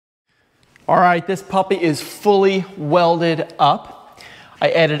All right, this puppy is fully welded up.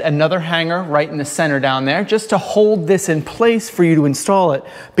 I added another hanger right in the center down there just to hold this in place for you to install it,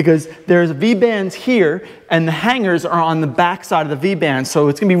 because there's V-bands here and the hangers are on the back side of the V-band. So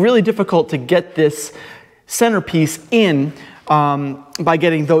it's gonna be really difficult to get this centerpiece in by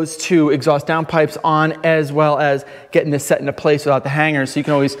getting those two exhaust downpipes on, as well as getting this set into place without the hangers. So you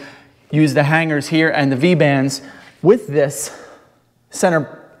can always use the hangers here and the V-bands with this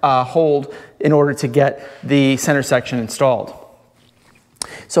center hold in order to get the center section installed.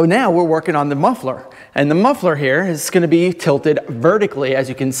 So now we're working on the muffler, and the muffler here is going to be tilted vertically. As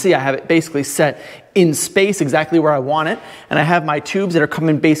you can see, I have it basically set in space exactly where I want it, and I have my tubes that are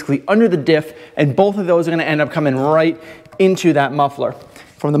coming basically under the diff, and both of those are going to end up coming right into that muffler.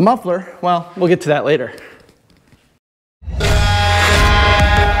 From the muffler, well, we'll get to that later.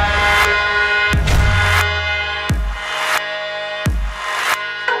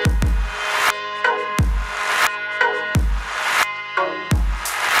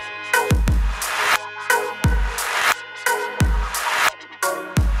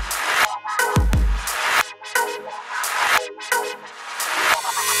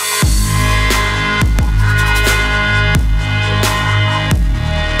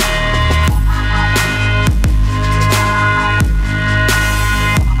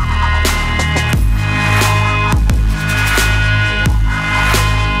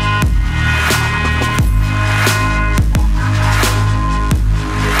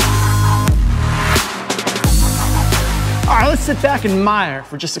 Let's sit back and admire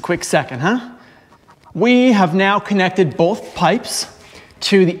for just a quick second, huh? We have now connected both pipes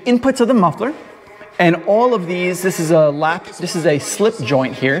to the inputs of the muffler, and all of these, this is a slip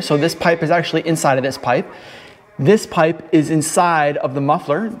joint here, so this pipe is actually inside of this pipe. This pipe is inside of the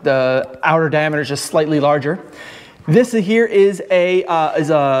muffler. The outer diameter is just slightly larger. This here is a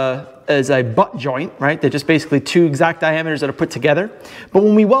butt joint, right? They're just basically two exact diameters that are put together. But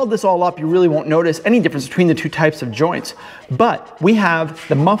when we weld this all up, you really won't notice any difference between the two types of joints. But we have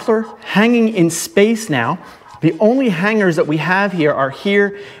the muffler hanging in space now. The only hangers that we have here are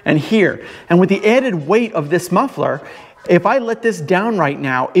here and here. And with the added weight of this muffler, if I let this down right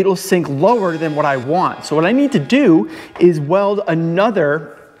now, it'll sink lower than what I want. So what I need to do is weld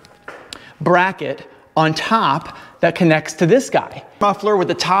another bracket on top that connects to this guy. Muffler with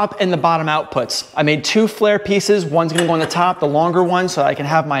the top and the bottom outputs. I made two flare pieces. One's gonna go on the top, the longer one, so I can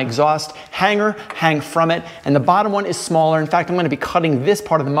have my exhaust hanger hang from it, and the bottom one is smaller. In fact, I'm gonna be cutting this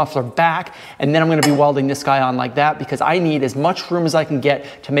part of the muffler back, and then I'm gonna be welding this guy on like that, because I need as much room as I can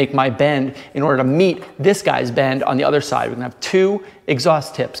get to make my bend in order to meet this guy's bend on the other side. We're gonna have two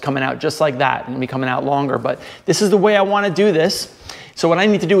exhaust tips coming out just like that, and be coming out longer, but this is the way I wanna do this. So what I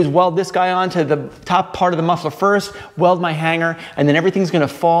need to do is weld this guy onto the top part of the muffler first, weld my hanger, and then everything's gonna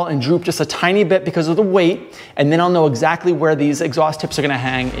fall and droop just a tiny bit because of the weight, and then I'll know exactly where these exhaust tips are gonna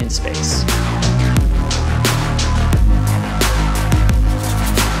hang in space.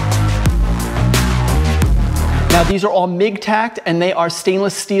 Now these are all MIG tacked, and they are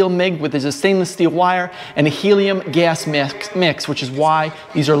stainless steel MIG with a stainless steel wire and a helium gas mix, which is why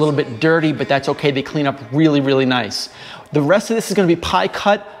these are a little bit dirty, but that's okay. They clean up really, really nice. The rest of this is going to be pie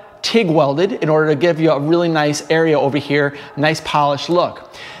cut, TIG welded in order to give you a really nice area over here, nice polished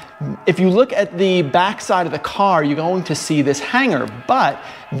look. If you look at the back side of the car, you're going to see this hanger, but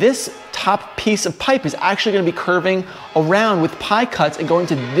this top piece of pipe is actually going to be curving around with pie cuts and going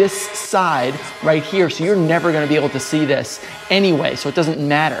to this side right here, so you're never going to be able to see this anyway, so it doesn't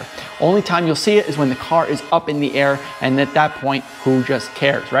matter. Only time you'll see it is when the car is up in the air, and at that point, who just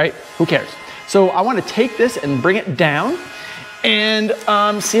cares, right? Who cares? So I want to take this and bring it down and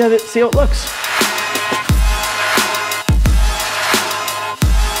see how it looks.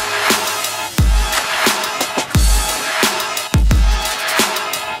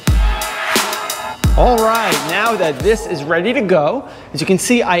 All right, now that this is ready to go, as you can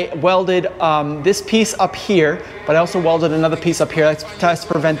see, I welded this piece up here, but I also welded another piece up here to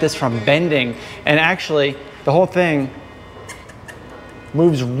prevent this from bending. And actually, the whole thing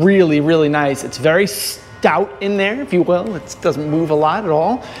moves really, really nice. It's very stout in there, if you will. It doesn't move a lot at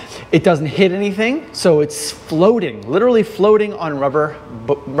all. It doesn't hit anything, so it's floating, literally floating on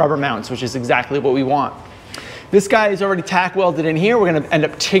rubber mounts, which is exactly what we want. This guy is already tack welded in here. We're gonna end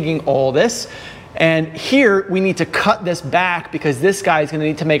up TIGging all this. And here we need to cut this back because this guy is gonna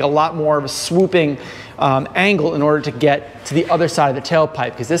need to make a lot more of a swooping angle in order to get to the other side of the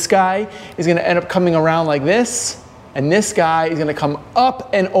tailpipe, because this guy is gonna end up coming around like this, and this guy is gonna come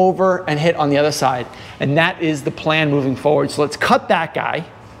up and over and hit on the other side. And that is the plan moving forward. So let's cut that guy.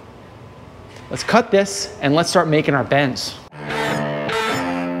 Let's cut this and let's start making our bends.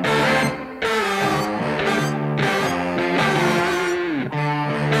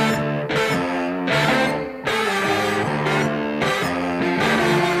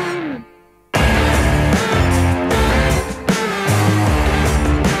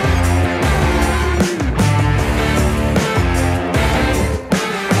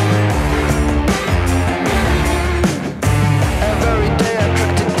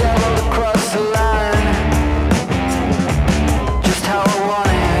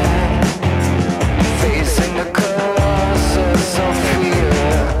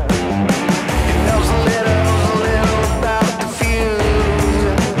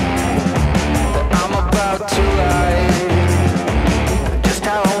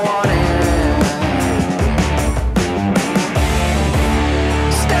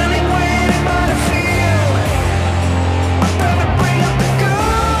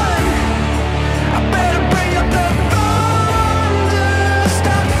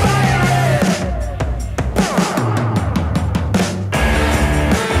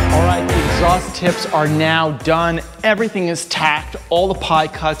 tips are now done. Everything is tacked. All the pie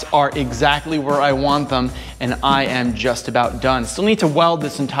cuts are exactly where I want them, and I am just about done. Still need to weld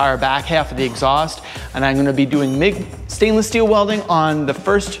this entire back half of the exhaust, and I'm gonna be doing Mig stainless steel welding on the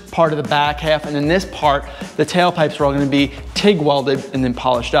first part of the back half, and in this part, the tailpipes are all gonna be TIG welded and then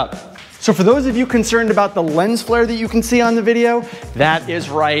polished up. So for those of you concerned about the lens flare that you can see on the video, that is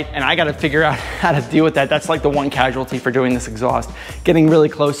right, and I gotta figure out how to deal with that. That's like the one casualty for doing this exhaust, getting really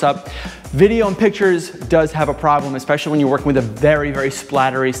close up. Video and pictures does have a problem, especially when you're working with a very, very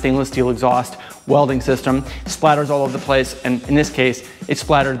splattery stainless steel exhaust welding system. Splatters all over the place, and in this case, it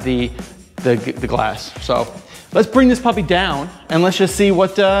splattered the glass. So let's bring this puppy down and let's just see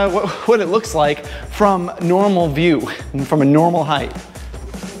what it looks like from normal view, from a normal height.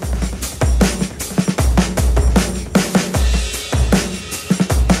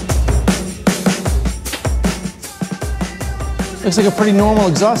 Looks like a pretty normal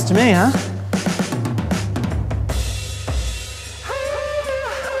exhaust to me, huh?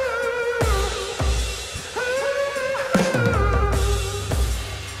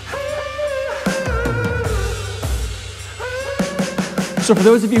 So for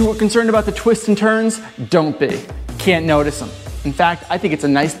those of you who are concerned about the twists and turns, don't be. Can't notice them. In fact, I think it's a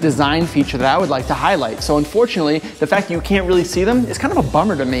nice design feature that I would like to highlight. So unfortunately, the fact that you can't really see them is kind of a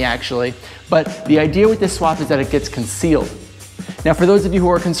bummer to me actually. But the idea with this swap is that it gets concealed. Now for those of you who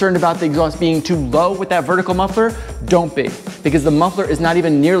are concerned about the exhaust being too low with that vertical muffler, don't be, because the muffler is not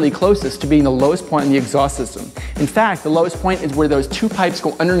even nearly closest to being the lowest point in the exhaust system. In fact, the lowest point is where those two pipes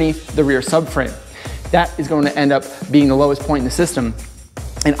go underneath the rear subframe. That is going to end up being the lowest point in the system.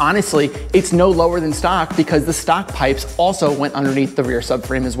 And honestly, it's no lower than stock because the stock pipes also went underneath the rear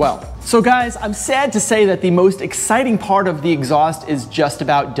subframe as well. So guys, I'm sad to say that the most exciting part of the exhaust is just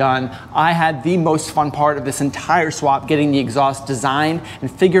about done. I had the most fun part of this entire swap, getting the exhaust designed and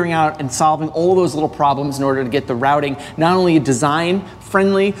figuring out and solving all those little problems in order to get the routing not only design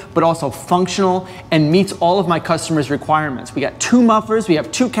friendly, but also functional and meets all of my customers' requirements. We got two mufflers, we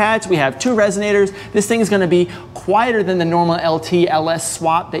have two cats, we have two resonators. This thing is gonna be quieter than the normal LT LS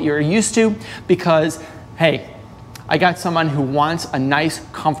swap that you're used to because, hey, I got someone who wants a nice,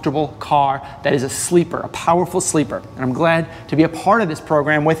 comfortable car that is a sleeper, a powerful sleeper. And I'm glad to be a part of this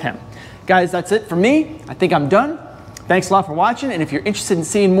program with him. Guys, that's it for me. I think I'm done. Thanks a lot for watching. And if you're interested in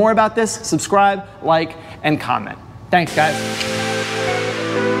seeing more about this, subscribe, like, and comment. Thanks, guys.